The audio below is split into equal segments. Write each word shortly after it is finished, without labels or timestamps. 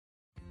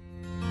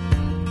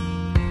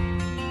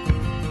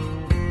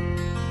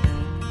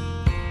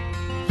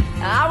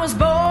I was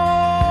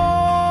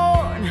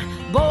born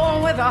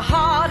with a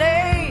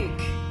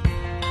heartache,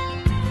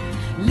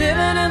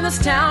 living in this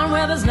town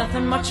where there's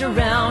nothing much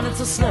around. It's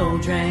a slow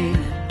drain.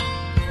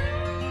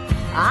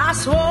 I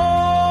swore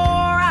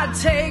I'd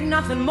take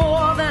nothing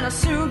more than a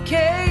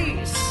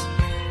suitcase,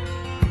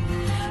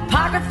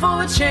 pocket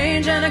full of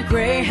change, and a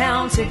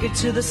Greyhound ticket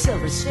to the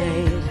Silver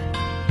State.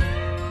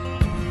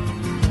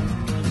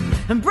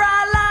 And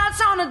bright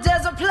lights on a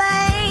desert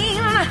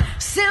plain,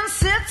 Sin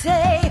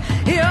City.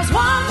 Here's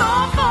one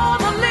more for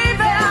the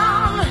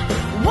leaving,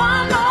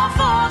 one more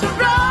for the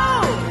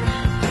road,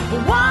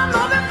 one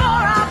more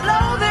before I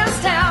blow this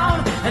town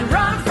and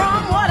run from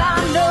what I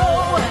know.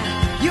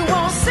 You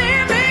won't see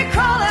me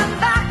crawling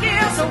back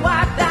here, so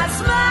wipe that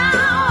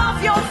smile off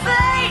your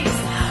face.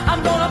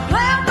 I'm gonna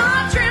plant my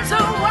dreams to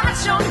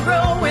watch them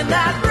grow in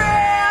that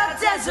red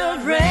desert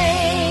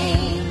rain.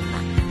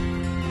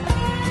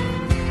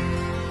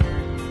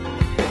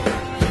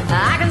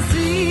 I can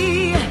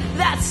see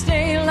that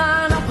stain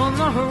line up on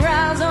the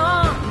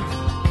horizon,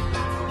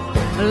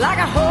 like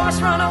a horse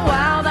running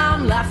wild.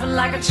 I'm laughing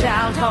like a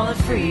child, call it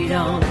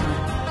freedom.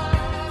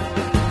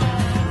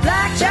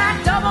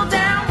 Blackjack, double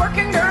down,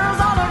 working girls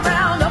all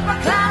around, upper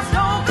class,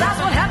 no class,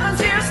 what happens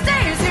here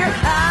stays here.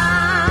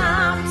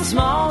 I'm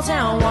small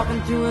town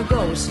walking through a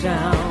ghost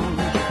town.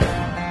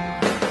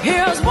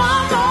 Here's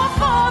one more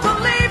for the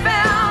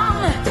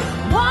leaving,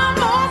 one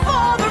more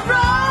for the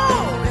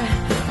road,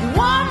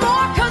 one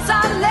more 'cause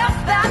I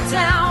left that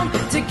town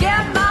to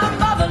get my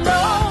mother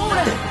load.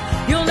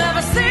 You'll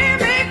never see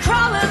me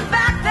crawling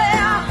back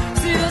there,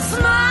 see the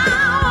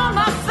smile on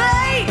my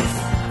face.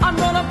 I'm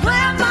gonna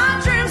plant my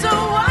dreams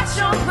and watch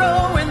them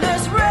grow in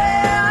this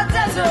red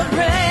desert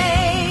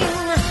rain.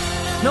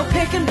 No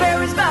picking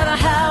berries by the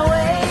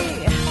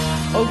highway,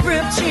 or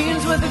ripped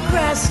jeans with a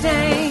grass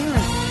stain.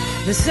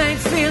 This ain't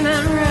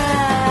feeling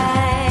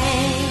right.